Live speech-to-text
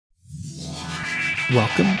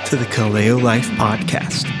Welcome to the Kaleo Life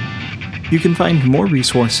Podcast. You can find more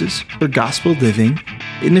resources for gospel living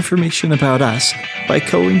and information about us by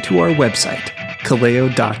going to our website,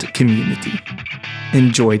 kaleo.community.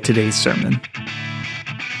 Enjoy today's sermon.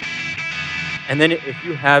 And then if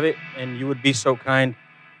you have it, and you would be so kind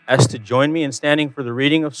as to join me in standing for the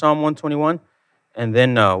reading of Psalm 121, and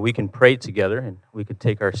then we can pray together and we can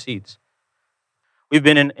take our seats. We've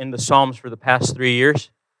been in the Psalms for the past 3 years,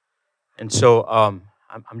 and so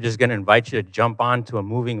I'm just going to invite you to jump onto a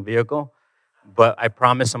moving vehicle, but I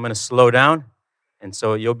promise I'm going to slow down, and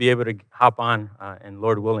so you'll be able to hop on, and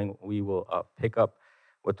Lord willing, we will pick up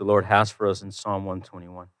what the Lord has for us in Psalm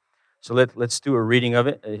 121. So let's do a reading of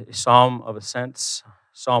it, a psalm of ascents,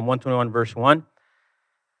 Psalm 121, verse 1.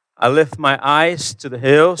 I lift my eyes to the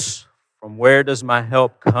hills. From where does my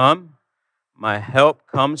help come? My help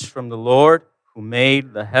comes from the Lord who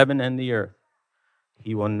made the heaven and the earth.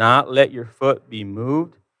 He will not let your foot be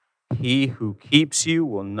moved. He who keeps you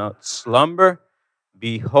will not slumber.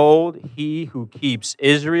 Behold, he who keeps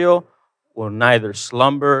Israel will neither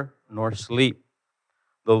slumber nor sleep.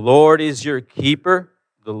 The Lord is your keeper.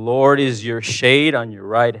 The Lord is your shade on your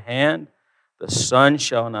right hand. The sun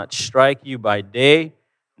shall not strike you by day,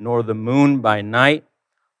 nor the moon by night.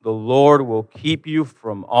 The Lord will keep you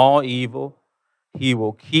from all evil. He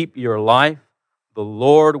will keep your life. The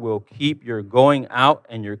Lord will keep your going out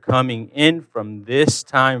and your coming in from this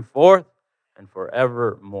time forth and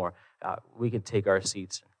forevermore. We can take our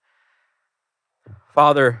seats.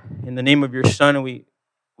 Father, in the name of your Son, we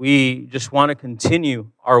just want to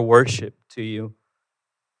continue our worship to you.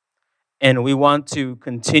 And we want to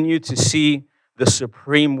continue to see the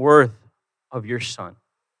supreme worth of your Son.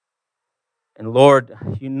 And Lord,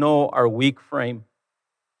 you know our weak frame.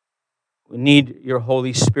 We need your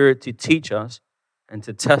Holy Spirit to teach us and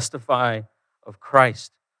to testify of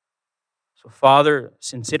Christ. So, Father,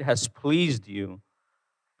 since it has pleased you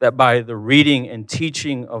that by the reading and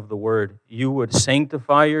teaching of the word, you would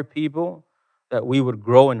sanctify your people, that we would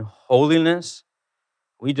grow in holiness,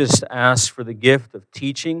 we just ask for the gift of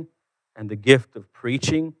teaching and the gift of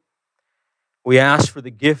preaching. We ask for the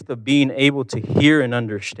gift of being able to hear and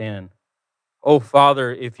understand. Oh,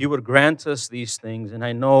 Father, if you would grant us these things, and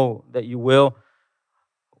I know that you will,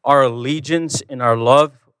 our allegiance and our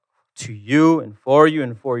love to you and for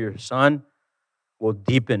your Son will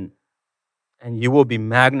deepen, and you will be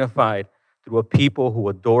magnified through a people who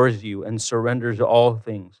adores you and surrenders all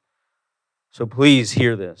things. So please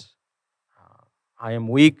hear this. I am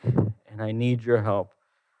weak, and I need your help.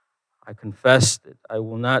 I confess that I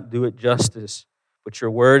will not do it justice, but your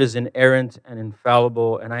word is inerrant and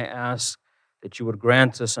infallible, and I ask that you would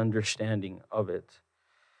grant us understanding of it.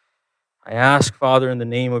 I ask, Father, in the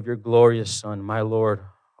name of your glorious Son, my Lord,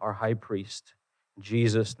 our high priest, in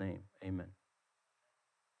Jesus' name, amen.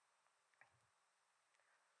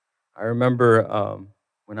 I remember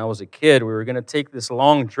when I was a kid, we were going to take this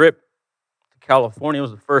long trip to California. It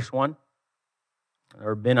was the first one. I've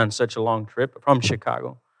never been on such a long trip from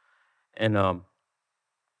Chicago. And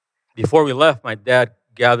before we left, my dad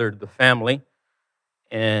gathered the family,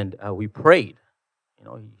 and we prayed. You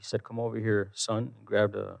know, he said, "Come over here, son." He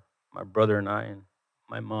grabbed my brother and I and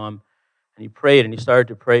my mom, and he prayed, and he started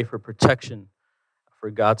to pray for protection, for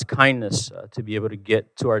God's kindness to be able to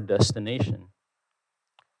get to our destination.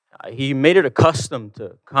 He made it a custom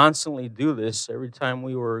to constantly do this every time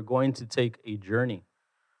we were going to take a journey.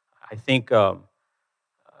 I think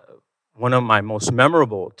one of my most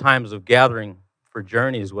memorable times of gathering for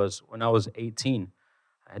journeys was when I was 18.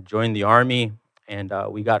 I had joined the Army, and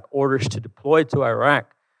we got orders to deploy to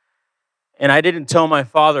Iraq. And I didn't tell my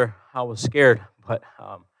father I was scared, but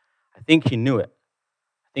I think he knew it.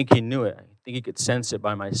 I think he could sense it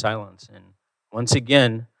by my silence. And once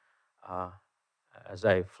again, as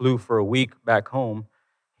I flew for a week back home,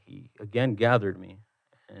 he again gathered me.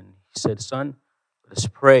 And he said, "Son, let's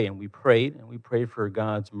pray." And we prayed for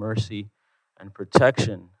God's mercy and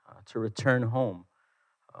protection to return home.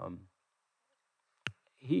 I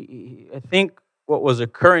think what was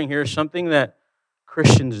occurring here is something that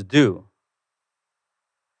Christians do.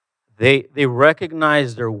 They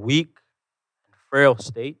recognize their weak and frail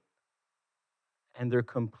state and their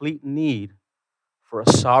complete need for a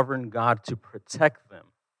sovereign God to protect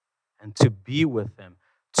them and to be with them,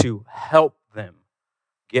 to help them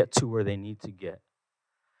get to where they need to get.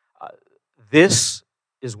 This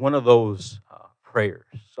is one of those prayers,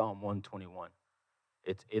 Psalm 121.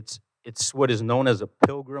 It's what is known as a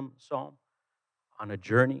pilgrim psalm on a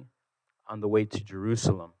journey on the way to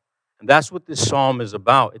Jerusalem. And that's what this psalm is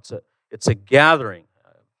about. It's a gathering,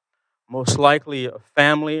 most likely a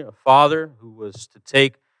family, a father who was to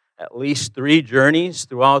take at least 3 journeys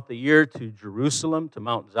throughout the year to Jerusalem, to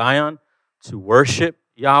Mount Zion, to worship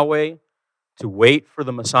Yahweh, to wait for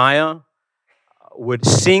the Messiah, would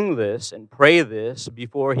sing this and pray this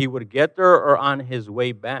before he would get there or on his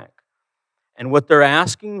way back. And what they're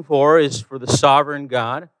asking for is for the sovereign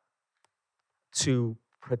God to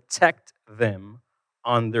protect them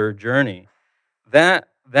on their journey. That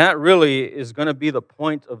really is going to be the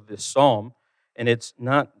point of this psalm, and it's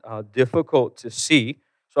not difficult to see.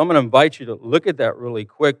 So I'm going to invite you to look at that really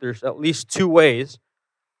quick. There's at least 2 ways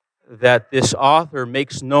that this author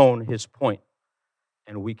makes known his point,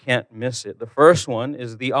 and we can't miss it. The first one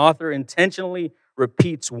is the author intentionally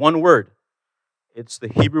repeats one word. It's the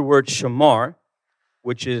Hebrew word shamar,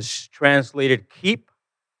 which is translated keep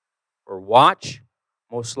or watch,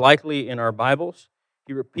 most likely in our Bibles.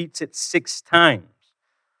 He repeats it 6 times.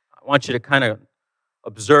 I want you to kind of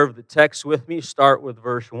observe the text with me. Start with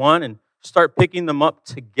verse 1 and start picking them up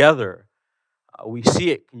together. We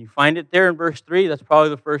see it. Can you find it there in verse 3? That's probably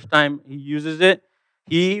the first time he uses it.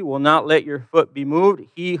 He will not let your foot be moved.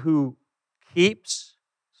 He who keeps,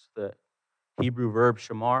 the Hebrew verb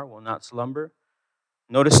shamar, will not slumber.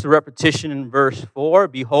 Notice the repetition in verse 4.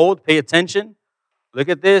 Behold, pay attention. Look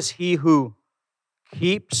at this. He who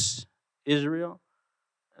keeps Israel.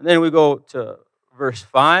 And then we go to verse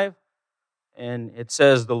 5. And it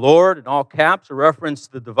says, the Lord, in all caps, a reference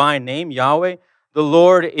to the divine name, Yahweh. The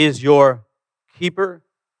Lord is your keeper.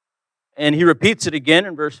 And he repeats it again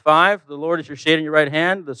in verse 5. The Lord is your shade on your right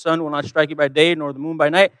hand. The sun will not strike you by day, nor the moon by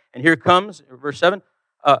night. And here comes, verse 7,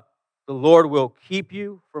 the Lord will keep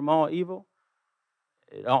you from all evil.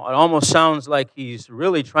 It almost sounds like he's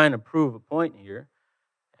really trying to prove a point here.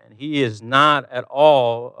 And he is not at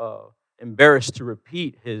all embarrassed to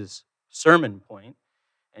repeat his sermon point.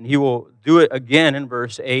 And he will do it again in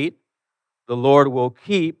verse 8. The Lord will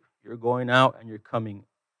keep your going out and your coming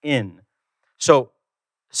in. So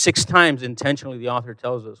 6 times intentionally the author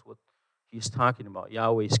tells us what he's talking about.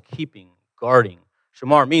 Yahweh's keeping, guarding.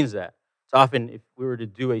 Shamar means that. It's often, if we were to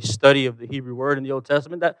do a study of the Hebrew word in the Old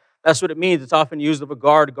Testament, that's what it means. It's often used of a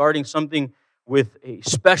guard, guarding something with a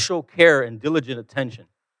special care and diligent attention.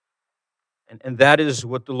 And that is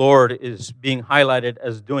what the Lord is being highlighted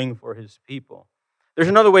as doing for his people. There's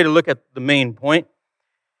another way to look at the main point.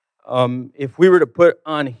 If we were to put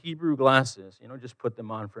on Hebrew glasses, just put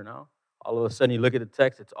them on for now. All of a sudden you look at the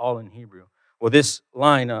text, it's all in Hebrew. Well, this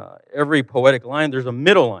line, every poetic line, there's a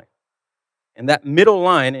middle line. And that middle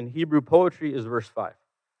line in Hebrew poetry is verse 5.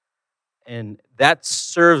 And that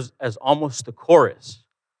serves as almost the chorus.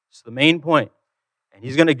 It's the main point. And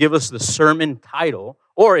he's going to give us the sermon title,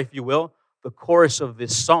 or if you will, the chorus of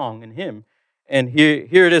this song and hymn. And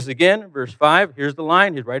here it is again, verse 5. Here's the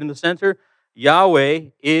line. He's right in the center. Yahweh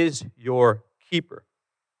is your keeper.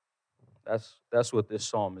 That's what this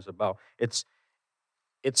psalm is about. It's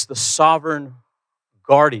the sovereign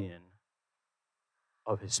guardian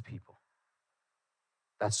of his people.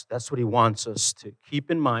 That's what he wants us to keep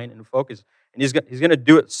in mind and focus. And he's going to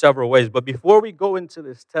do it several ways. But before we go into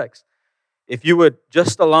this text, if you would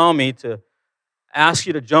just allow me to ask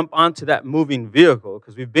you to jump onto that moving vehicle,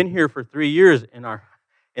 because we've been here for 3 years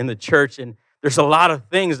in the church, and there's a lot of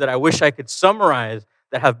things that I wish I could summarize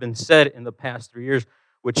that have been said in the past 3 years,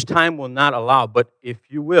 which time will not allow. But if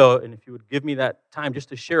you will, and if you would give me that time just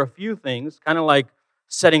to share a few things, kind of like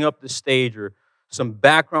setting up the stage or some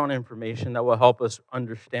background information that will help us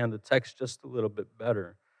understand the text just a little bit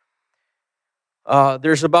better.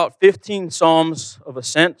 There's about 15 Psalms of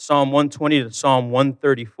Ascent, Psalm 120 to Psalm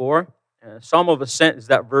 134. Psalm of Ascent is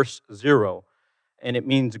that verse 0, and it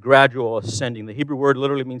means gradual ascending. The Hebrew word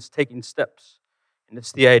literally means taking steps, and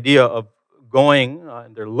it's the idea of going,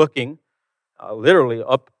 and they're looking literally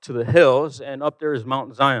up to the hills, and up there is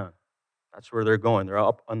Mount Zion. That's where they're going. They're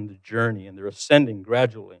up on the journey, and they're ascending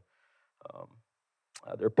gradually.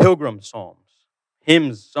 They're pilgrim psalms,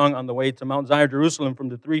 hymns sung on the way to Mount Zion, Jerusalem, from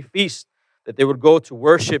the 3 feasts that they would go to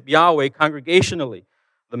worship Yahweh congregationally.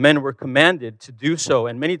 The men were commanded to do so,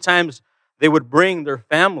 and many times they would bring their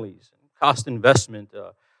families. Cost investment,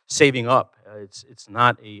 saving up. It's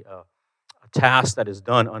not a task that is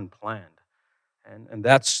done unplanned. And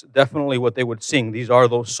that's definitely what they would sing. These are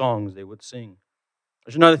those songs they would sing.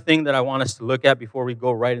 There's another thing that I want us to look at before we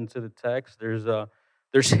go right into the text.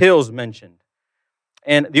 There's hills mentioned.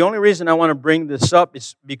 And the only reason I want to bring this up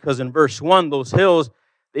is because in verse 1, those hills,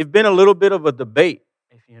 they've been a little bit of a debate.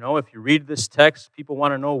 If you read this text, people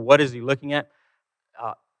want to know, what is he looking at?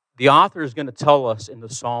 The author is going to tell us in the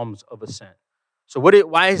Psalms of Ascent. So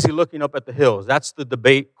why is he looking up at the hills? That's the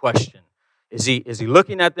debate question. Is he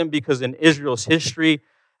looking at them because in Israel's history,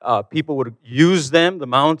 People would use them, the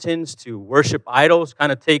mountains, to worship idols,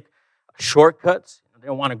 kind of take shortcuts. They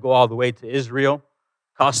don't want to go all the way to Israel.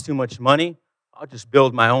 Costs too much money. I'll just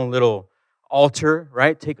build my own little altar,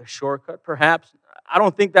 right? Take a shortcut, perhaps. I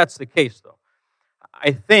don't think that's the case, though.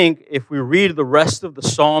 I think if we read the rest of the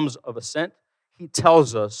Psalms of Ascent, he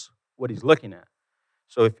tells us what he's looking at.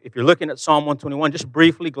 So if you're looking at Psalm 121, just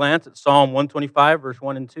briefly glance at Psalm 125, verse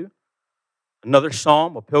 1 and 2. Another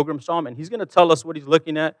psalm, a pilgrim psalm, and he's going to tell us what he's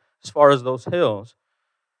looking at as far as those hills.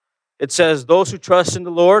 It says, those who trust in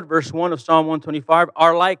the Lord, verse 1 of Psalm 125,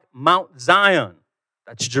 are like Mount Zion.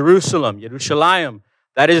 That's Jerusalem, Yerushalayim.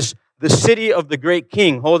 That is the city of the great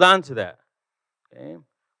king. Hold on to that. Okay?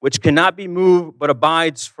 Which cannot be moved, but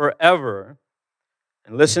abides forever.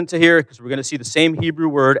 And listen to here, because we're going to see the same Hebrew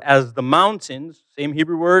word as the mountains, same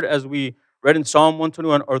Hebrew word as we read in Psalm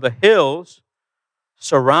 121, or the hills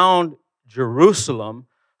surround Jerusalem,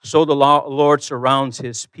 so the Lord surrounds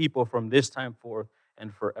his people from this time forth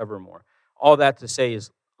and forevermore. All that to say is,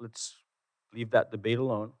 let's leave that debate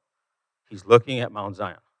alone. He's looking at Mount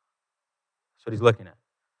Zion. That's what he's looking at.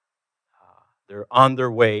 They're on their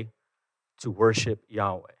way to worship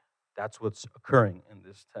Yahweh. That's what's occurring in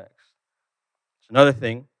this text. Another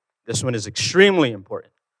thing, this one is extremely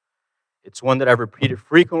important. It's one that I've repeated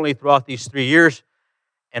frequently throughout these 3 years,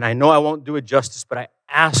 and I know I won't do it justice, but I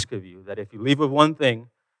ask of you that if you leave with one thing,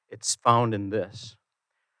 it's found in this.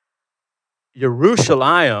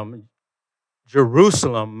 Jerusalem,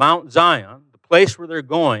 Mount Zion, the place where they're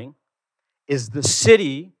going, is the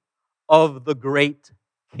city of the great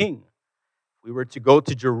king. If we were to go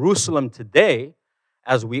to Jerusalem today,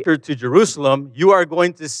 as we enter to Jerusalem, you are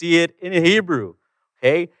going to see it in Hebrew,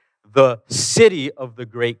 okay? The city of the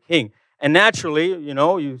great king. And naturally,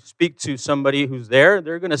 you speak to somebody who's there,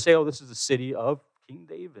 they're going to say, oh, this is the city of King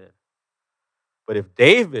David. But if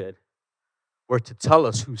David were to tell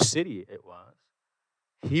us whose city it was,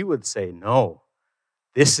 he would say, no,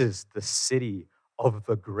 this is the city of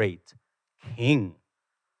the great king,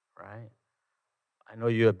 right? I know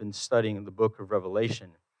you have been studying the book of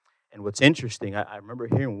Revelation. And what's interesting, I remember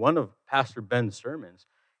hearing one of Pastor Ben's sermons.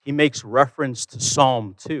 He makes reference to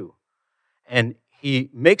Psalm 2. And he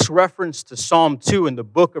makes reference to Psalm 2 in the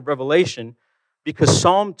book of Revelation because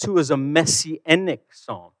Psalm 2 is a messianic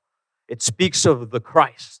psalm. It speaks of the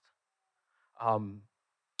Christ. Psalm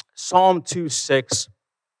 2:6,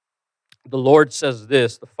 the Lord says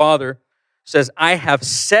this, the Father says, I have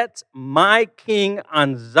set my king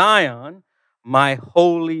on Zion, my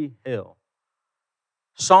holy hill.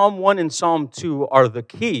 Psalm 1 and Psalm 2 are the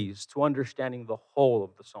keys to understanding the whole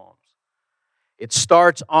of the Psalms. It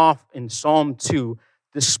starts off in Psalm 2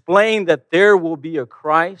 displaying that there will be a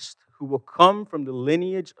Christ who will come from the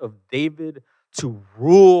lineage of David to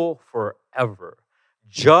rule forever,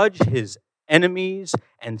 judge his enemies,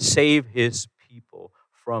 and save his people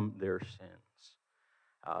from their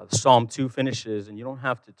sins. Psalm 2 finishes, and you don't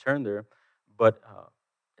have to turn there, but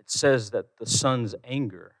it says that the sun's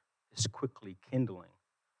anger is quickly kindling.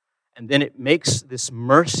 And then it makes this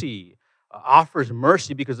mercy, offers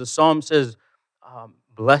mercy, because the psalm says,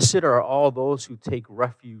 blessed are all those who take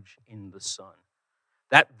refuge in the Son.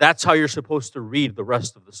 That's how you're supposed to read the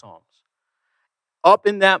rest of the Psalms. Up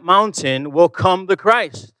in that mountain will come the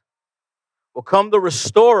Christ, will come the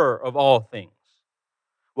restorer of all things,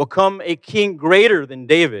 will come a king greater than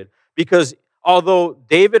David, because although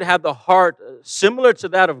David had the heart similar to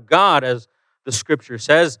that of God, as the scripture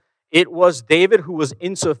says, it was David who was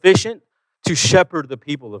insufficient to shepherd the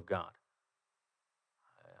people of God.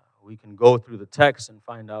 We can go through the text and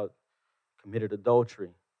find out committed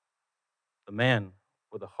adultery, the man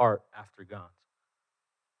with a heart after God.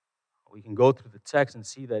 We can go through the text and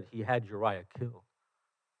see that he had Uriah killed.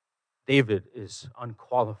 David is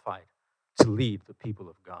unqualified to lead the people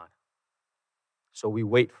of God. So we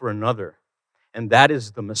wait for another. And that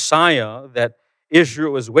is the Messiah that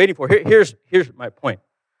Israel was waiting for. Here's my point.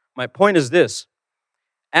 My point is this.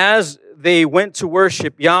 As they went to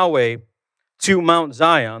worship Yahweh to Mount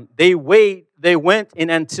Zion, they went in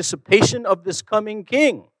anticipation of this coming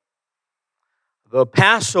king. The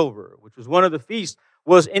Passover, which was one of the feasts,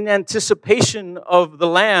 was in anticipation of the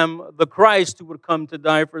Lamb, the Christ, who would come to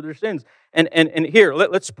die for their sins. And here,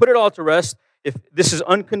 let's put it all to rest. If this is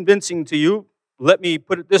unconvincing to you, let me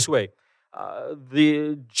put it this way.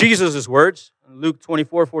 Jesus' words, Luke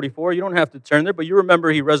 24:44, you don't have to turn there, but you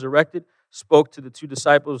remember he resurrected, spoke to the two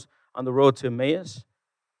disciples on the road to Emmaus,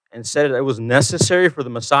 and said it was necessary for the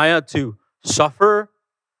Messiah to suffer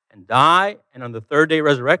and die, and on the third day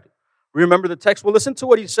resurrect. Remember the text? Well, listen to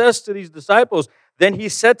what he says to these disciples. Then he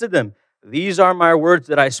said to them, these are my words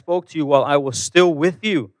that I spoke to you while I was still with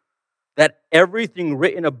you. that everything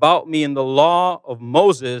written about me in the law of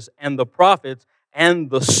Moses and the prophets and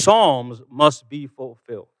the Psalms must be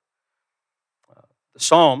fulfilled. The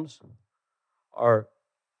Psalms are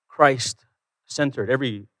Christ-centered.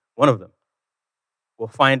 Every one of them will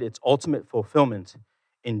find its ultimate fulfillment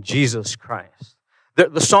in Jesus Christ.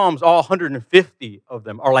 The Psalms, all 150 of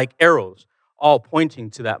them, are like arrows, all pointing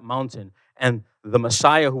to that mountain. And the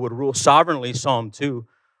Messiah who would rule sovereignly, Psalm 2,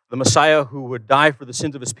 the Messiah who would die for the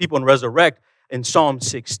sins of his people and resurrect in Psalm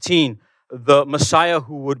 16, the Messiah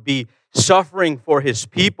who would be suffering for his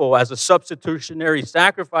people as a substitutionary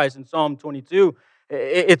sacrifice in Psalm 22,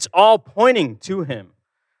 it's all pointing to him.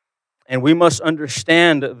 And we must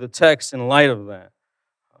understand the text in light of that.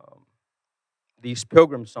 These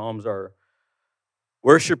pilgrim psalms are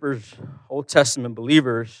worshipers, Old Testament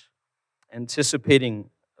believers, anticipating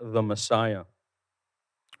the Messiah.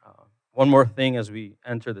 One more thing as we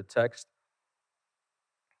enter the text.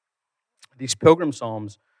 These pilgrim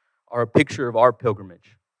psalms are a picture of our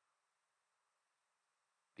pilgrimage.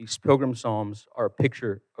 These pilgrim psalms are a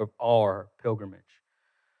picture of our pilgrimage.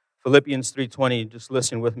 Philippians 3:20, just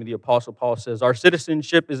listen with me. The Apostle Paul says, "Our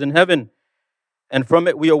citizenship is in heaven, and from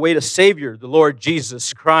it we await a Savior, the Lord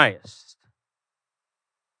Jesus Christ."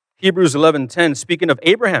 Hebrews 11:10, speaking of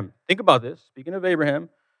Abraham, think about this. Speaking of Abraham,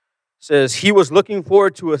 says, "He was looking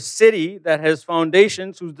forward to a city that has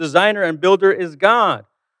foundations, whose designer and builder is God."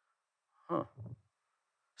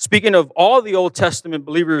 Speaking of all the Old Testament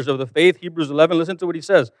believers of the faith, Hebrews 11, listen to what he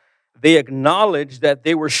says. They acknowledged that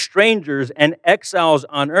they were strangers and exiles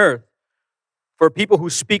on earth. For people who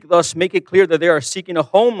speak thus make it clear that they are seeking a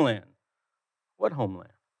homeland. What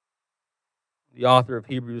homeland? The author of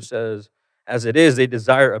Hebrews says, as it is, they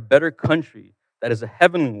desire a better country that is a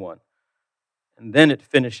heavenly one. And then it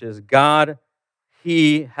finishes, God,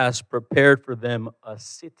 He has prepared for them a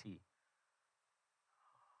city.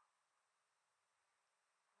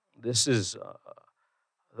 This is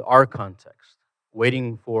our context.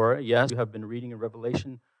 Waiting for, yes, you have been reading in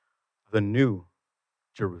Revelation, the new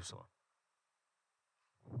Jerusalem.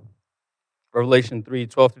 Revelation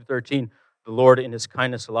 3:12-13, the Lord in His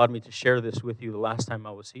kindness allowed me to share this with you the last time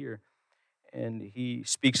I was here. And He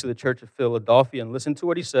speaks to the church of Philadelphia, and listen to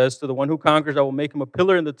what He says. To the one who conquers, I will make him a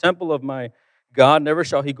pillar in the temple of my God. Never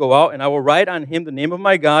shall he go out, and I will write on him the name of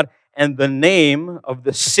my God and the name of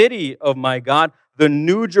the city of my God, the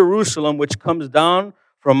new Jerusalem, which comes down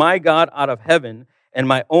from my God out of heaven, and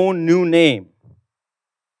my own new name.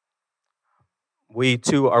 We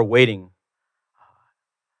too are waiting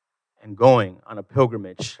and going on a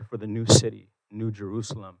pilgrimage for the new city, New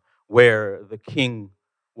Jerusalem, where the King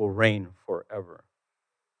will reign forever.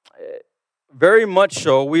 Very much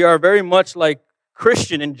so, we are very much like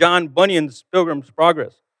Christian in John Bunyan's Pilgrim's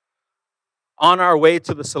Progress, on our way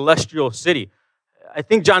to the celestial city. I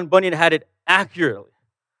think John Bunyan had it accurately.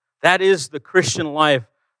 That is the Christian life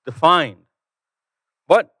defined.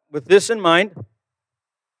 But with this in mind,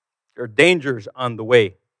 there are dangers on the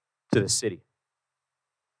way to the city.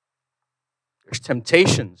 There's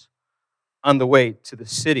temptations on the way to the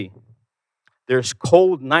city. There's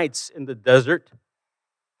cold nights in the desert.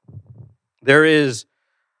 There is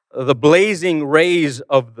the blazing rays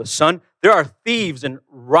of the sun. There are thieves and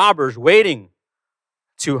robbers waiting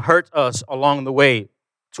to hurt us along the way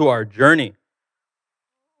to our journey.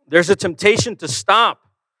 There's a temptation to stop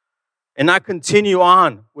and not continue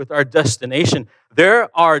on with our destination. There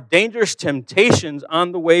are dangerous temptations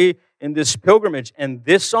on the way in this pilgrimage, and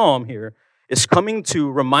this psalm here is coming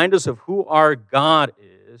to remind us of who our God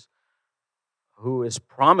is, who is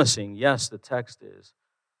promising, yes, the text is,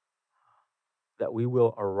 that we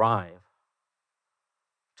will arrive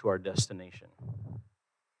to our destination.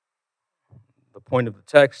 The point of the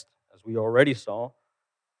text, as we already saw,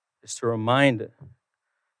 is to remind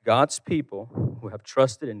God's people who have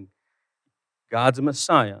trusted in God's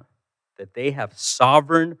Messiah that they have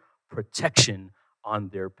sovereign protection on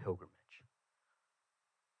their pilgrimage.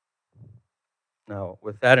 Now,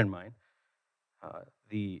 with that in mind,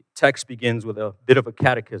 the text begins with a bit of a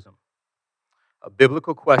catechism, a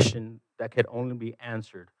biblical question that can only be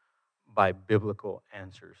answered by biblical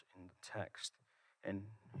answers in the text. And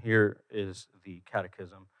here is the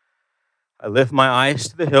catechism. I lift my eyes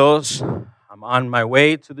to the hills. I'm on my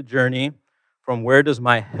way to the journey. From where does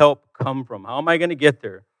my help come from? How am I going to get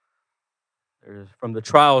there? There's from the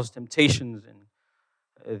trials, temptations,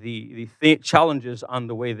 and the challenges on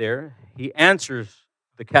the way there. He answers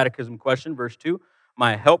the catechism question, verse 2.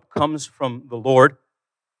 My help comes from the Lord,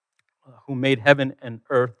 who made heaven and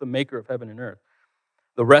earth, the maker of heaven and earth.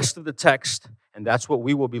 The rest of the text, and that's what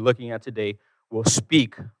we will be looking at today, will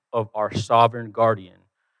speak of our sovereign guardian,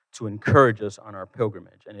 to encourage us on our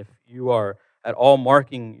pilgrimage. And if you are at all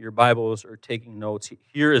marking your Bibles or taking notes,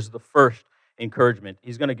 here is the first encouragement.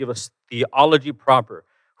 He's going to give us theology proper.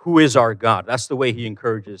 Who is our God? That's the way he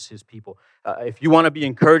encourages his people. If you want to be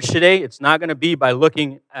encouraged today, it's not going to be by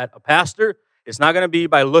looking at a pastor. It's not going to be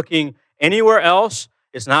by looking anywhere else.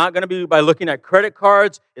 It's not going to be by looking at credit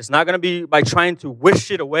cards. It's not going to be by trying to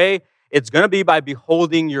wish it away. It's going to be by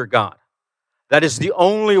beholding your God. That is the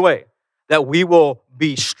only way that we will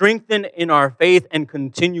be strengthened in our faith and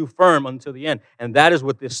continue firm until the end. And that is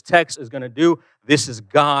what this text is going to do. This is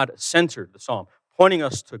God-centered, the psalm, pointing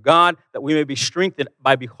us to God that we may be strengthened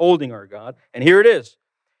by beholding our God. And here it is.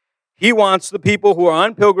 He wants the people who are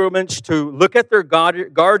on pilgrimage to look at their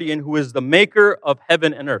guardian who is the maker of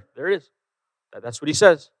heaven and earth. There it is. That's what he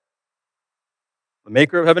says. The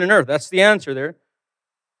maker of heaven and earth. That's the answer there.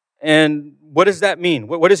 And what does that mean?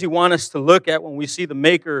 What does he want us to look at when we see the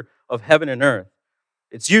maker of heaven and earth?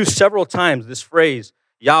 It's used several times, this phrase,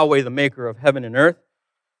 Yahweh, the maker of heaven and earth.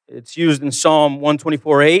 It's used in Psalm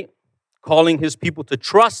 124:8, calling his people to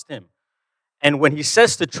trust him. And when he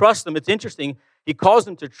says to trust them, it's interesting. He calls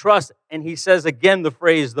them to trust, and he says again the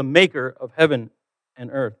phrase, the maker of heaven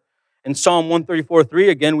and earth. In Psalm 134:3,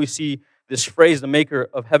 again, we see this phrase, the maker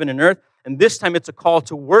of heaven and earth. And this time it's a call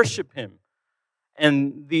to worship him.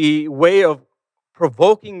 And the way of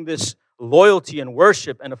provoking this loyalty and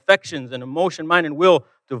worship and affections and emotion, mind, and will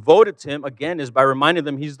devoted to him, again, is by reminding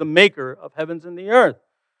them he's the maker of heavens and the earth.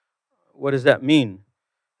 What does that mean?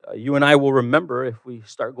 You and I will remember, if we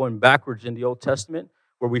start going backwards in the Old Testament,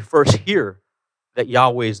 where we first hear that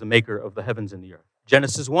Yahweh is the maker of the heavens and the earth.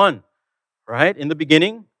 Genesis 1, right? In the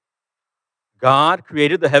beginning, God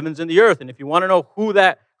created the heavens and the earth. And if you want to know who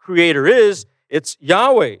that creator is, it's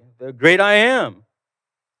Yahweh, the great I am.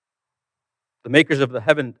 The makers of the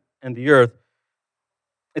heaven and the earth.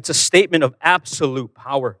 It's a statement of absolute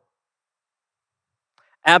power,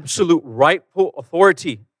 absolute rightful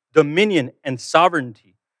authority, dominion, and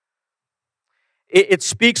sovereignty. It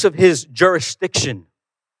speaks of his jurisdiction.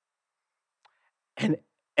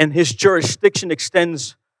 And his jurisdiction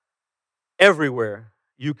extends everywhere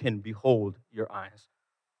you can behold your eyes.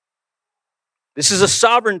 This is a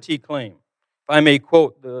sovereignty claim. If I may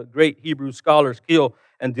quote the great Hebrew scholars Kiel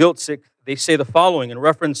and Diltzik, they say the following in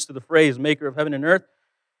reference to the phrase maker of heaven and earth.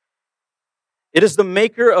 It is the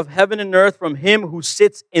maker of heaven and earth from him who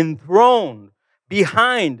sits enthroned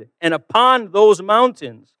behind and upon those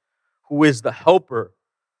mountains, who is the helper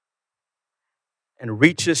and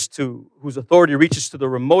whose authority reaches to the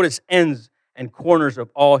remotest ends and corners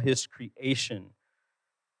of all his creation.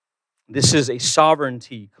 This is a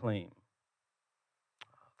sovereignty claim.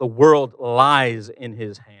 The world lies in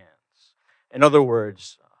his hands. In other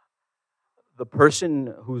words, the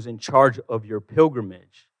person who's in charge of your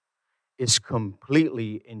pilgrimage is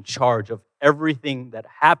completely in charge of everything that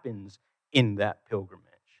happens in that pilgrimage.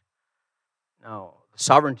 Now, the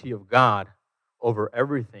sovereignty of God over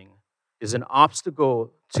everything is an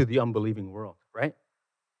obstacle to the unbelieving world, right?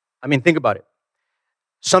 I mean, think about it.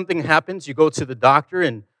 Something happens, you go to the doctor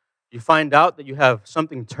and you find out that you have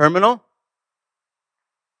something terminal.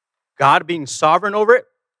 God being sovereign over it?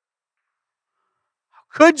 How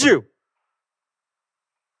could you?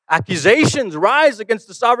 Accusations rise against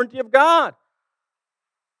the sovereignty of God.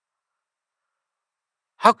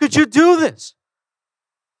 How could you do this?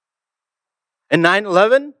 In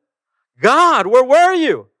 9/11, God, where were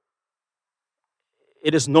you?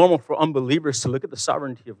 It is normal for unbelievers to look at the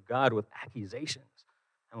sovereignty of God with accusations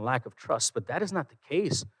and lack of trust, but that is not the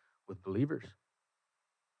case with believers.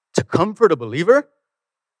 To comfort a believer,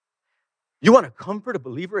 you want to comfort a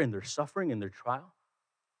believer in their suffering, in their trial?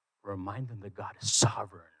 Remind them that God is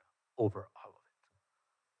sovereign over all of it.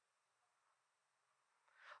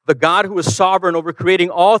 The God who is sovereign over creating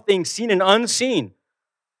all things seen and unseen,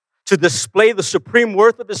 to display the supreme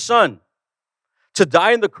worth of his Son, to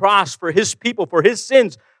die on the cross for his people, for his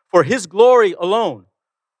sins, for his glory alone.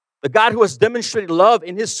 The God who has demonstrated love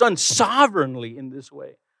in his Son sovereignly in this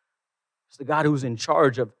way. It's the God who's in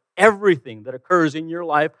charge of everything that occurs in your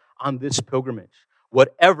life on this pilgrimage,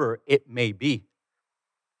 whatever it may be.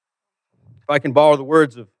 If I can borrow the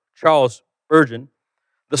words of Charles Spurgeon,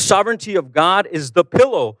 the sovereignty of God is the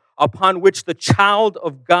pillow upon which the child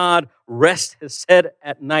of God rests his head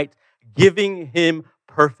at night, giving him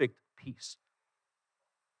perfect peace.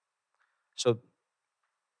 So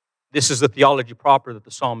this is the theology proper that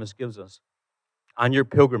the psalmist gives us. On your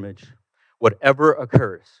pilgrimage, whatever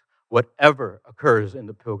occurs in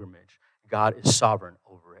the pilgrimage, God is sovereign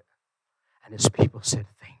over it. And his people said,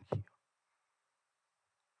 thank you.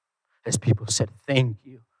 His people said, thank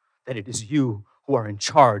you that it is you who are in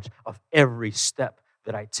charge of every step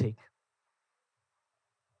that I take.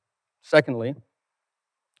 Secondly,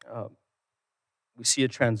 we see a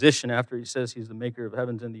transition after he says he's the maker of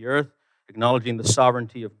heavens and the earth, acknowledging the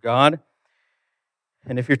sovereignty of God.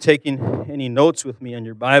 And if you're taking any notes with me on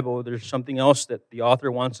your Bible, there's something else that the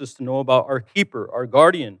author wants us to know about our keeper, our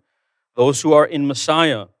guardian, those who are in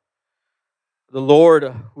Messiah. The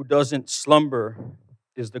Lord who doesn't slumber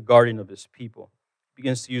is the guardian of his people. He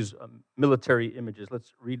begins to use military images.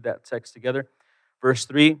 Let's read that text together. Verse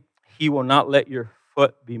 3, he will not let your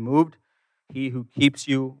foot be moved. He who keeps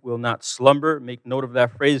you will not slumber. Make note of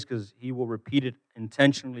that phrase because he will repeat it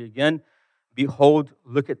intentionally again. Behold,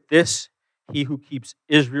 look at this. He who keeps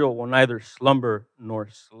Israel will neither slumber nor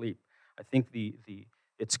sleep. I think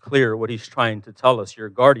it's clear what he's trying to tell us. Your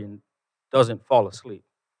guardian doesn't fall asleep.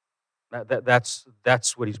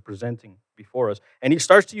 That's what he's presenting before us. And he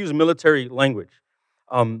starts to use military language.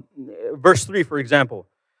 Verse 3, for example,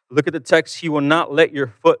 look at the text. He will not let your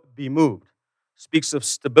foot be moved. Speaks of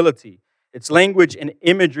stability. It's language and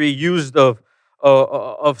imagery used of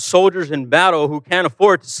soldiers in battle who can't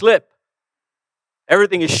afford to slip.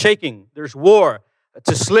 Everything is shaking. There's war.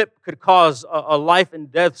 To slip could cause a life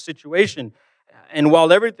and death situation. And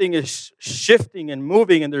while everything is shifting and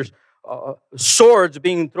moving and there's swords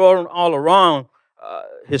being thrown all around,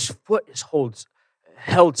 his foot is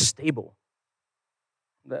held stable.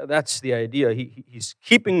 That's the idea. He's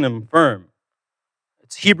keeping them firm.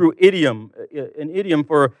 It's Hebrew idiom, an idiom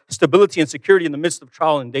for stability and security in the midst of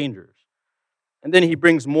trial and dangers. And then he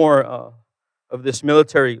brings more of this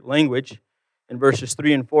military language. In verses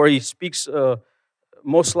 3 and 4, he speaks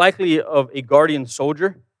most likely of a guardian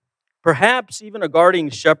soldier, perhaps even a guardian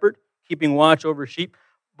shepherd, keeping watch over sheep.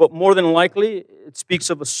 But more than likely, it speaks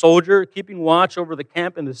of a soldier keeping watch over the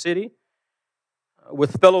camp in the city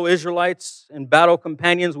with fellow Israelites and battle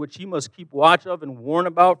companions, which he must keep watch of and warn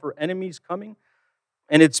about for enemies coming.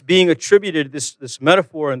 And it's being attributed, this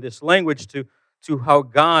metaphor and this language, to how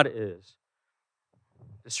God is.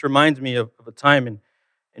 This reminds me of a time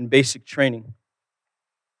in basic training.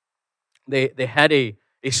 They had a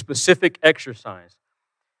specific exercise.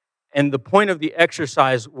 And the point of the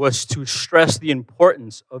exercise was to stress the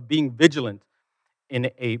importance of being vigilant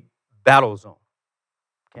in a battle zone.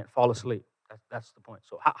 Can't fall asleep. That's the point.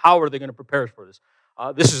 So how are they going to prepare us for this?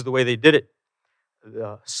 This is the way they did it.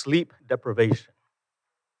 The sleep deprivation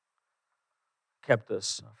kept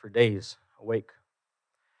us for days awake.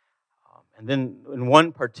 And then in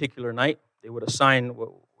one particular night, they would assign what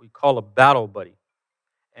we call a battle buddy.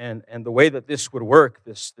 And the way that this would work,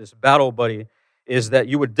 this battle buddy, is that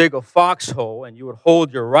you would dig a foxhole and you would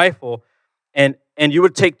hold your rifle and you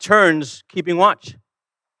would take turns keeping watch.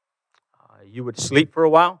 You would sleep for a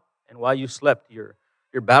while, and while you slept, your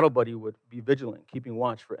battle buddy would be vigilant, keeping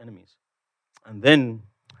watch for enemies. And then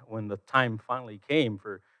when the time finally came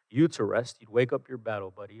for you to rest, you'd wake up your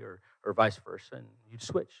battle buddy or vice versa, and you'd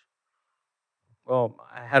switch. Well,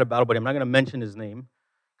 I had a battle buddy. I'm not going to mention his name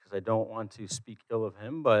because I don't want to speak ill of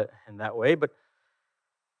him, but in that way. But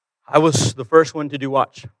I was the first one to do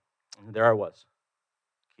watch. And there I was,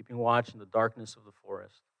 keeping watch in the darkness of the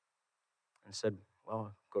forest. And said,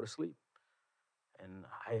 well, go to sleep. And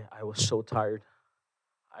I was so tired.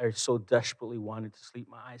 I so desperately wanted to sleep.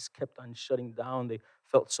 My eyes kept on shutting down. They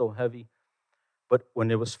felt so heavy. But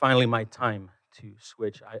when it was finally my time to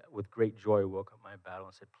switch, I, with great joy, woke up my battle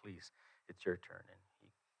and said, please, it's your turn. And he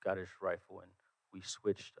got his rifle, and we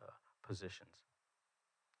switched positions.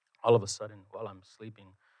 All of a sudden, while I'm sleeping,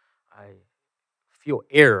 I feel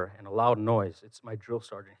air and a loud noise. It's my drill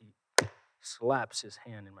sergeant. He slaps his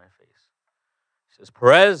hand in my face. He says,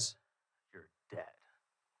 Perez, you're dead.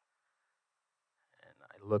 And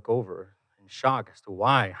I look over in shock as to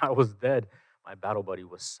why I was dead. My battle buddy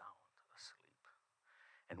was sound asleep.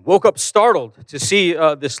 And woke up startled to see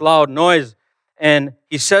this loud noise. And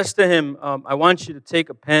he says to him, I want you to take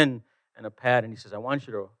a pen and a pad. And he says, I want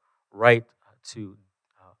you to write to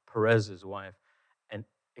Perez's wife and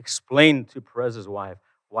explain to Perez's wife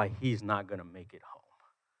why he's not going to make it home.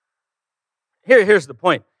 Here's the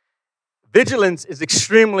point. Vigilance is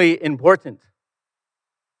extremely important.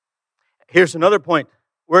 Here's another point.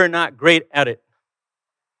 We're not great at it.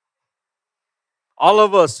 All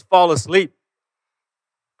of us fall asleep.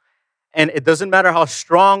 And it doesn't matter how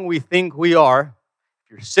strong we think we are.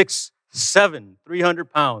 If you're 6'7",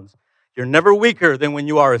 300 pounds, you're never weaker than when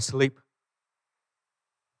you are asleep.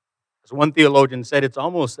 As one theologian said, it's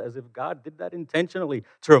almost as if God did that intentionally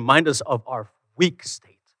to remind us of our weak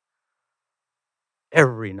state.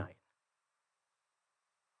 Every night,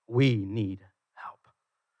 we need help.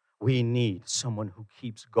 We need someone who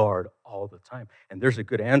keeps guard all the time. And there's a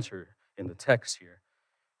good answer in the text here.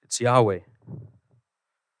 It's Yahweh.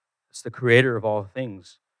 It's the creator of all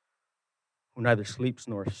things, who neither sleeps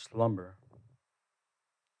nor slumber.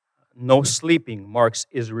 No sleeping marks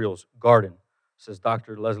Israel's garden, says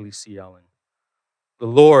Dr. Leslie C. Allen. The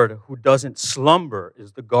Lord, who doesn't slumber,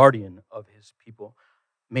 is the guardian of his people.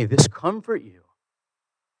 May this comfort you.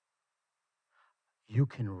 You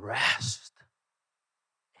can rest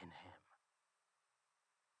in him.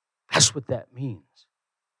 That's what that means.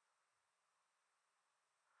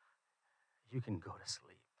 You can go to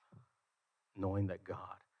sleep knowing that God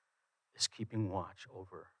is keeping watch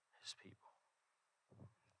over his people.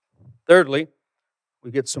 Thirdly,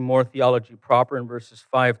 we get some more theology proper in verses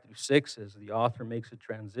 5 through 6 as the author makes a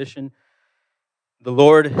transition. The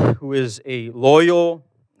Lord, who is a loyal,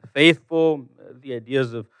 faithful, the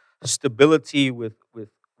ideas of stability with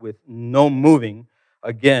no moving,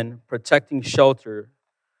 again, protecting shelter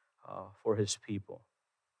for his people.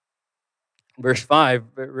 Verse 5,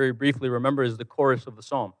 very briefly, remember, is the chorus of the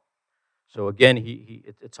psalm. So again,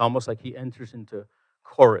 it's almost like he enters into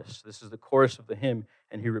chorus. This is the chorus of the hymn,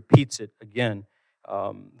 and he repeats it again.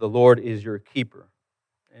 The Lord is your keeper.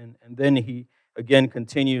 And then he again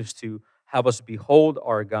continues to have us behold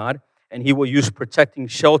our God, and he will use protecting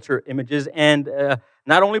shelter images, and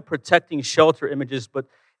not only protecting shelter images, but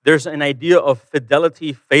there's an idea of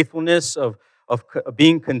fidelity, faithfulness, of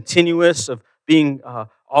being continuous, of being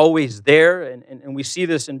always there. And we see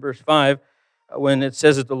this in verse 5 when it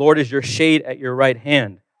says that the Lord is your shade at your right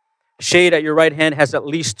hand. Shade at your right hand has at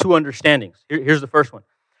least two understandings. Here's the first one.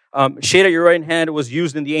 Shade at your right hand was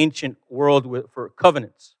used in the ancient world for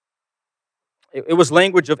covenants. It was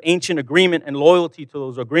language of ancient agreement and loyalty to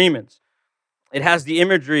those agreements. It has the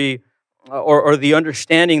imagery or the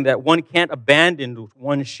understanding that one can't abandon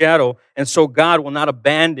one's shadow, and so God will not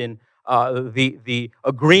abandon the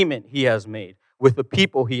agreement he has made with the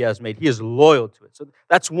people he has made. He is loyal to it. So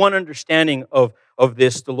that's one understanding of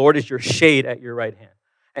this. The Lord is your shade at your right hand.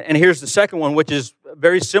 And here's the second one, which is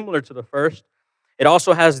very similar to the first. It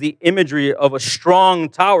also has the imagery of a strong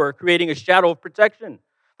tower creating a shadow of protection.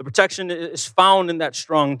 The protection is found in that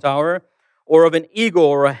strong tower, or of an eagle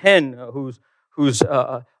or a hen whose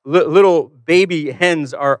little baby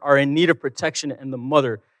hens are in need of protection, and the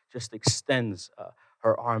mother just extends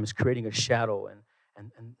her arms, creating a shadow,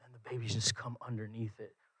 and the babies just come underneath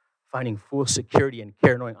it, finding full security and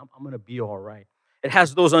care, knowing I'm going to be all right. It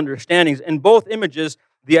has those understandings. In both images,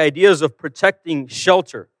 the ideas of protecting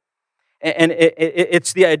shelter, and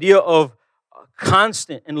it's the idea of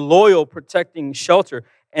constant and loyal protecting shelter.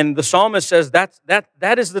 And the psalmist says that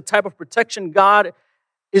is the type of protection God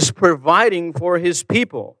is providing for his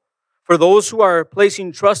people. For those who are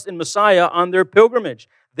placing trust in Messiah on their pilgrimage,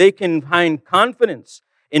 they can find confidence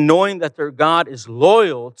in knowing that their God is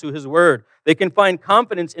loyal to his word. They can find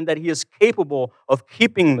confidence in that he is capable of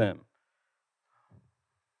keeping them.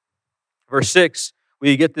 Verse 6,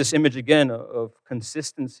 we get this image again of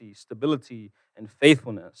consistency, stability, and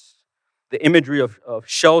faithfulness. The imagery of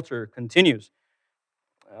shelter continues.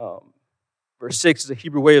 Verse 6 is a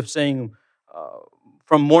Hebrew way of saying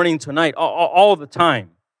from morning to night, all the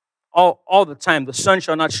time. All the time. The sun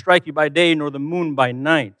shall not strike you by day, nor the moon by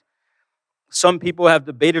night. Some people have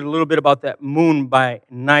debated a little bit about that moon by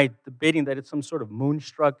night, debating that it's some sort of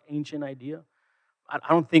moonstruck ancient idea. I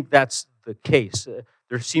don't think that's the case.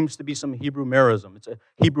 There seems to be some Hebrew merism. It's a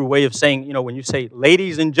Hebrew way of saying, when you say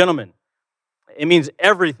ladies and gentlemen, it means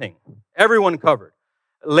everything, everyone covered.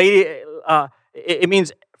 It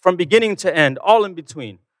means from beginning to end, all in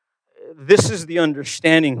between. This is the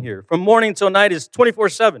understanding here. From morning till night is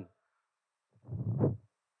 24/7.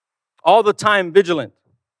 All the time vigilant.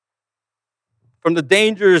 From the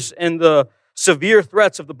dangers and the severe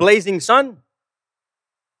threats of the blazing sun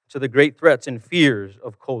to the great threats and fears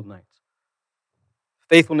of cold nights.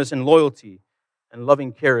 Faithfulness and loyalty and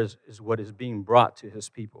loving care is what is being brought to his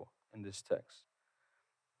people in this text.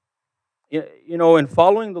 In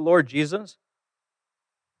following the Lord Jesus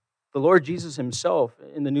himself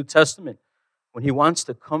in the New Testament, when he wants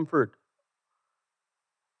to comfort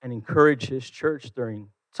and encourage his church during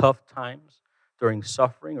tough times, during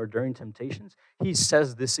suffering, or during temptations, he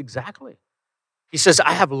says this exactly. He says,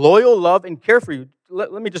 I have loyal love and care for you.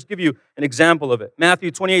 Let me just give you an example of it. Matthew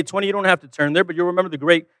 28:20, you don't have to turn there, but you'll remember the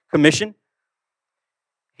Great Commission.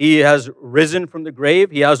 He has risen from the grave.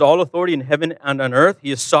 He has all authority in heaven and on earth.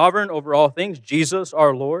 He is sovereign over all things, Jesus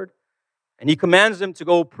our Lord. And he commands them to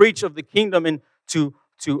go preach of the kingdom into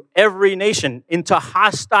every nation, into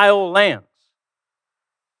hostile lands.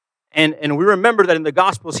 And we remember that in the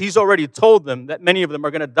Gospels, he's already told them that many of them are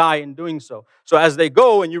going to die in doing so. So as they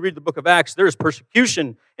go, and you read the book of Acts, there is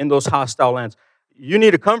persecution in those hostile lands. You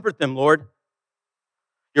need to comfort them, Lord.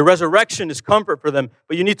 Your resurrection is comfort for them,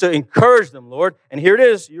 but you need to encourage them, Lord. And here it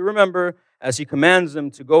is. You remember, as he commands them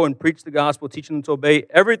to go and preach the gospel, teaching them to obey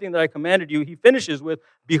everything that I commanded you, he finishes with,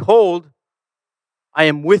 behold, I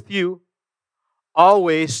am with you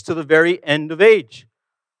always to the very end of age.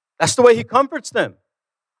 That's the way he comforts them.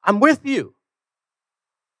 I'm with you.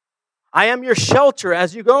 I am your shelter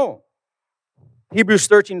as you go. Hebrews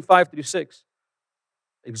 13, 5-6,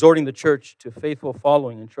 exhorting the church to faithful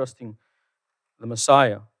following and trusting the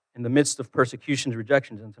Messiah in the midst of persecutions,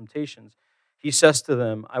 rejections, and temptations. He says to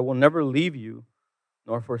them, I will never leave you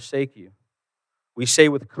nor forsake you. We say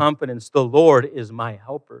with confidence, the Lord is my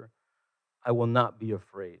helper. I will not be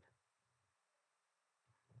afraid.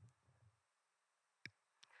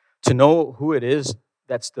 To know who it is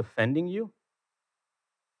that's defending you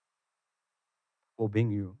will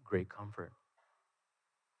bring you great comfort.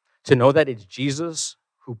 To know that it's Jesus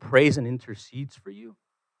who prays and intercedes for you,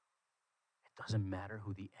 it doesn't matter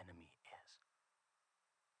who the enemy is.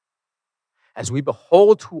 As we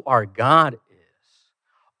behold who our God is,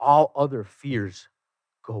 all other fears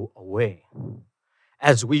go away.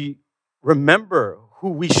 As we remember who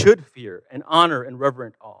we should fear and honor and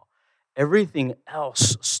reverent awe, everything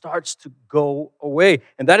else starts to go away.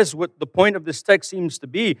 And that is what the point of this text seems to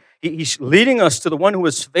be. He's leading us to the one who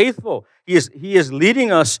is faithful. He is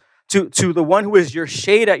leading us to the one who is your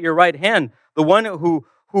shade at your right hand, the one who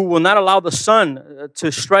will not allow the sun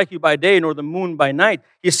to strike you by day nor the moon by night.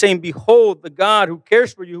 He's saying, behold, the God who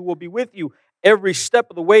cares for you, who will be with you every step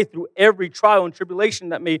of the way through every trial and tribulation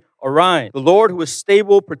that may arise. The Lord who is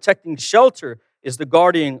stable, protecting shelter, is the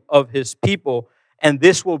guardian of his people, and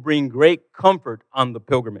this will bring great comfort on the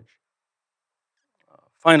pilgrimage.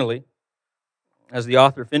 Finally, as the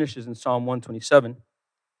author finishes in Psalm 127,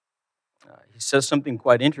 he says something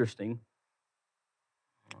quite interesting.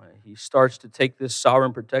 He starts to take this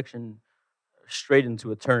sovereign protection straight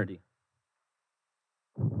into eternity.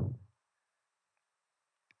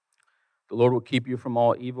 The Lord will keep you from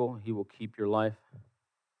all evil. He will keep your life.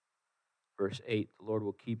 Verse 8, the Lord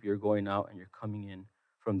will keep your going out and your coming in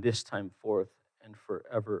from this time forth and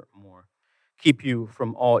forevermore. Keep you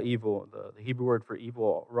from all evil. The Hebrew word for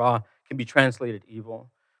evil, ra, can be translated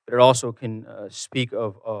evil, but it also can speak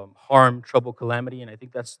of harm, trouble, calamity, and I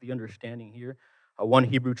think that's the understanding here. One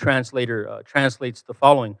Hebrew translator translates the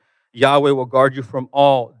following: Yahweh will guard you from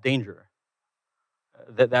all danger.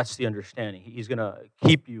 That's the understanding. He's going to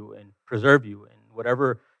keep you and preserve you in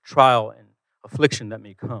whatever trial and affliction that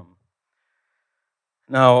may come.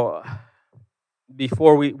 Now,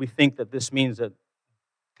 before we think that this means that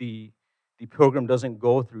the pilgrim doesn't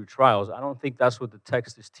go through trials, I don't think that's what the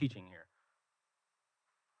text is teaching here.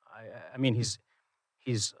 I mean,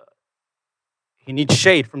 he needs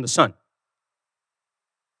shade from the sun,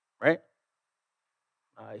 right?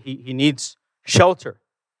 He needs shelter.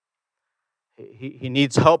 He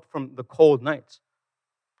needs help from the cold nights.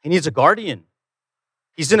 He needs a guardian.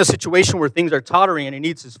 He's in a situation where things are tottering and he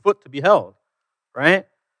needs his foot to be held, right?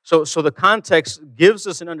 So the context gives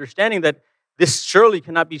us an understanding that this surely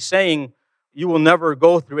cannot be saying you will never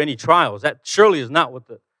go through any trials. That surely is not what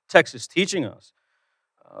the text is teaching us.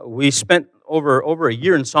 We spent over a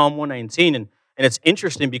year in Psalm 119, and it's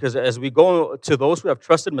interesting because as we go to those who have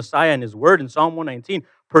trusted Messiah and his word in Psalm 119,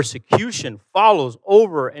 persecution follows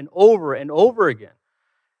over and over and over again.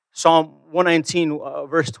 Psalm 119,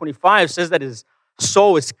 verse 25 says that his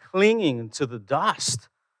soul is clinging to the dust.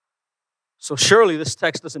 So surely this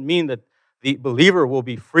text doesn't mean that the believer will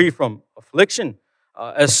be free from affliction.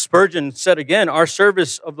 As Spurgeon said again, our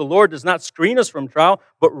service of the Lord does not screen us from trial,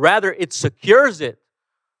 but rather it secures it.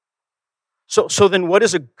 So then what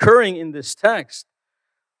is occurring in this text?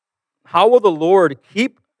 How will the Lord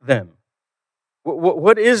keep them?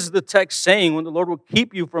 What is the text saying when the Lord will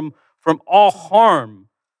keep you from all harm?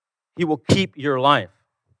 He will keep your life.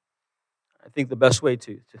 I think the best way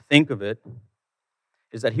to think of it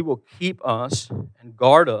is that he will keep us and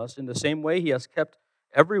guard us in the same way he has kept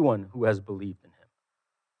everyone who has believed in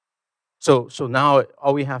him. So now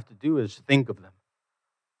all we have to do is think of them.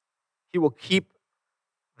 He will keep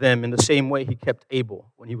them in the same way he kept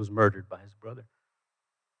Abel when he was murdered by his brother.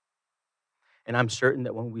 And I'm certain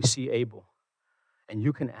that when we see Abel, and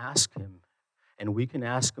you can ask him, and we can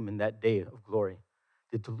ask him in that day of glory,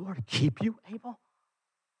 did the Lord keep you, Abel?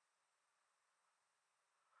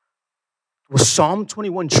 Was Psalm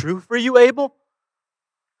 21 true for you, Abel?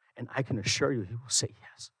 And I can assure you, he will say,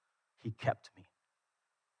 yes, he kept me.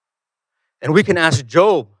 And we can ask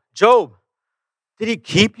Job, did he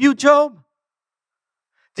keep you, Job?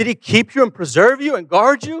 Did he keep you and preserve you and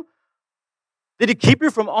guard you? Did he keep you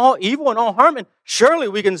from all evil and all harm? And surely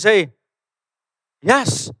we can say,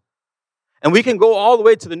 yes. And we can go all the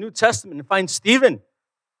way to the New Testament and find Stephen.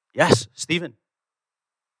 Yes, Stephen.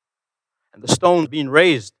 And the stones being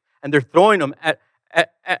raised, and they're throwing them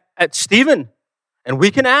at Stephen. And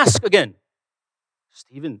we can ask again,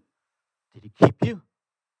 Stephen, did he keep you?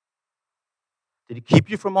 Did he keep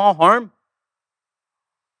you from all harm?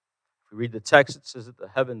 If we read the text, it says that the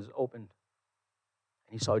heavens opened,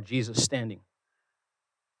 and he saw Jesus standing.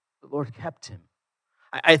 The Lord kept him.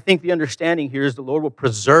 I think the understanding here is the Lord will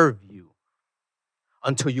preserve you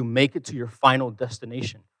until you make it to your final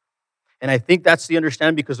destination. And I think that's the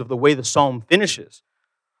understanding because of the way the psalm finishes.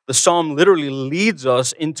 The psalm literally leads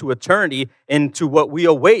us into eternity, into what we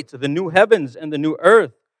await, the new heavens and the new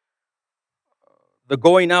earth. The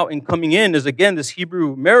going out and coming in is, again, this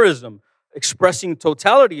Hebrew merism, expressing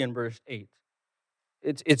totality in verse 8.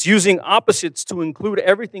 It's using opposites to include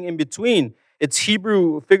everything in between. It's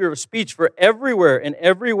Hebrew figure of speech for everywhere and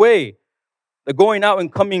every way. The going out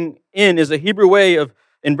and coming in is a Hebrew way of,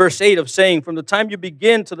 in verse 8, of saying from the time you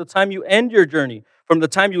begin to the time you end your journey, from the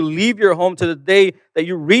time you leave your home to the day that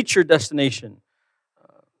you reach your destination.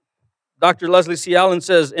 Dr. Leslie C. Allen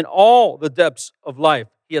says, in all the depths of life,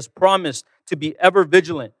 he has promised to be ever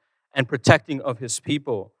vigilant and protecting of his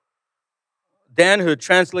people. Dan Hood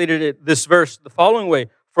translated this verse the following way,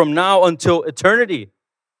 from now until eternity.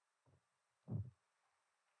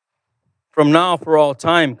 From now for all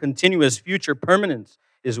time, continuous future permanence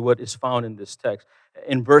is what is found in this text.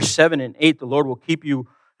 In verse 7 and 8, the Lord will keep you,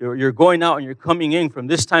 you're going out and you're coming in from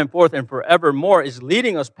this time forth and forevermore, is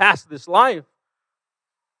leading us past this life.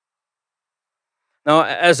 Now,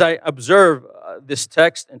 as I observe this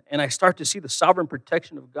text and I start to see the sovereign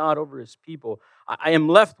protection of God over his people, I am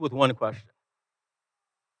left with one question.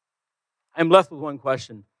 I'm left with one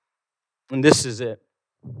question, and this is it.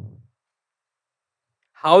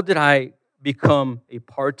 How did I become a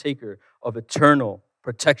partaker of eternal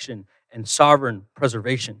protection and sovereign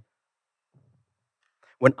preservation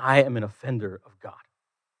when I am an offender of God?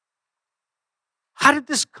 How did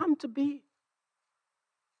this come to be?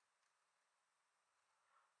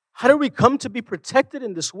 How did we come to be protected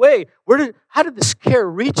in this way? How did this care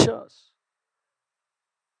reach us?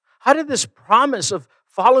 How did this promise of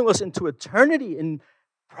following us into eternity and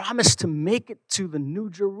promise to make it to the New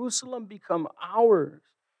Jerusalem become ours?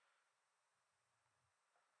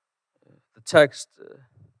 The text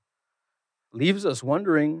leaves us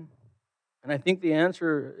wondering, and I think the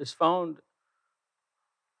answer is found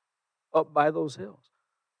up by those hills.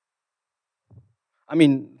 I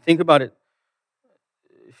mean, think about it.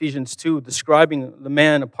 Ephesians 2, describing the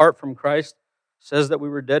man apart from Christ, says that we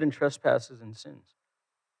were dead in trespasses and sins.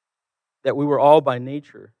 That we were all by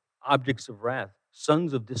nature objects of wrath,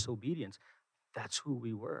 sons of disobedience. That's who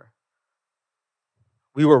we were.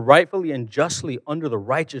 We were rightfully and justly under the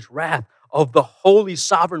righteous wrath of the holy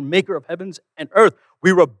sovereign maker of heavens and earth.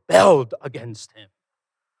 We rebelled against him.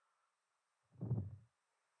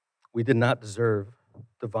 We did not deserve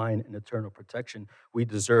divine and eternal protection. We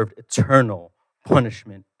deserved eternal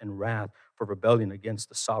punishment and wrath for rebellion against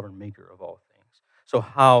the sovereign maker of all things. So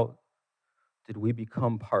how did we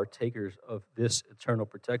become partakers of this eternal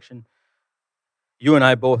protection? You and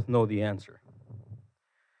I both know the answer.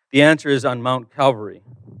 The answer is on Mount Calvary.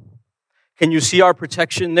 Can you see our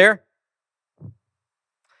protection there?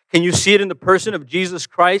 Can you see it in the person of Jesus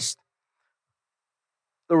Christ,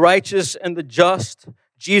 the righteous and the just,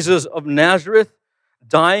 Jesus of Nazareth,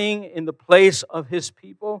 dying in the place of his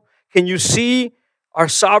people? Can you see our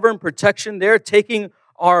sovereign protection there, taking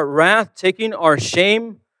our wrath, taking our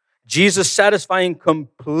shame? Jesus satisfying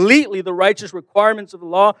completely the righteous requirements of the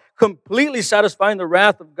law, completely satisfying the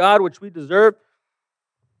wrath of God which we deserve.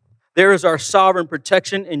 There is our sovereign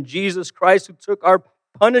protection in Jesus Christ who took our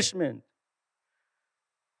punishment.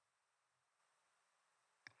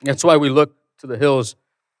 That's why we look to the hills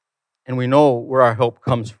and we know where our help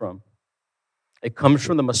comes from. It comes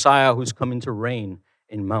from the Messiah who's coming to reign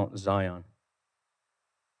in Mount Zion.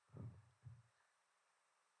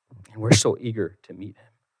 And we're so eager to meet him.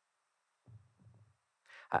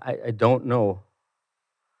 I don't know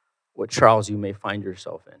what trials you may find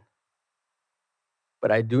yourself in. But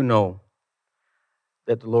I do know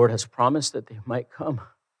that the Lord has promised that they might come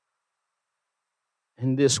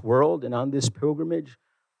in this world and on this pilgrimage.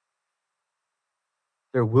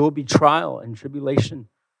 There will be trial and tribulation.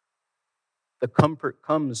 The comfort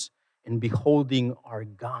comes in beholding our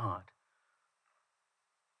God.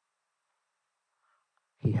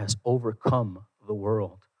 He has overcome the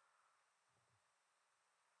world.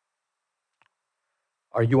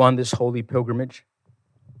 Are you on this holy pilgrimage?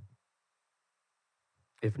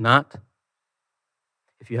 If not,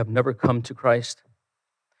 if you have never come to Christ,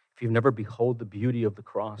 if you've never beheld the beauty of the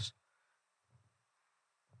cross,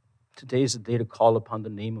 Today is the day to call upon the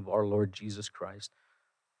name of our Lord Jesus Christ,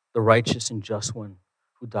 the righteous and just one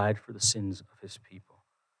who died for the sins of his people.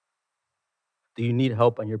 Do you need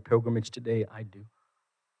help on your pilgrimage today? I do.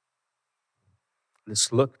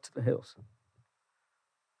 Let's look to the hills.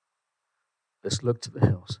 Let's look to the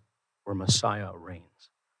hills where Messiah reigns.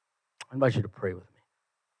 I invite you to pray with me.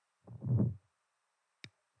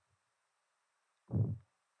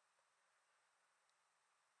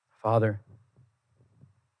 Father,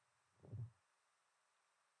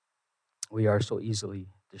 we are so easily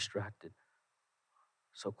distracted.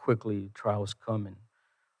 So quickly trials come and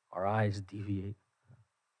our eyes deviate.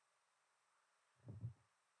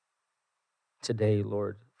 Today,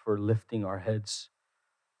 Lord, for lifting our heads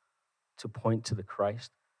to point to the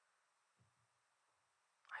Christ,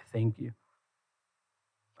 I thank you.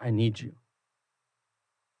 I need you.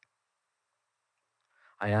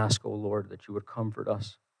 I ask, O Lord, that you would comfort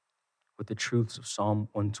us with the truths of Psalm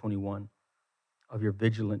 121, of your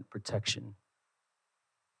vigilant protection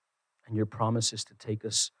and your promises to take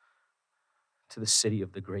us to the city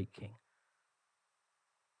of the great King.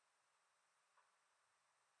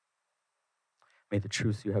 May the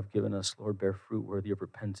truth you have given us, Lord, bear fruit worthy of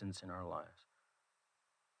repentance in our lives.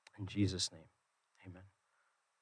 In Jesus' name, amen.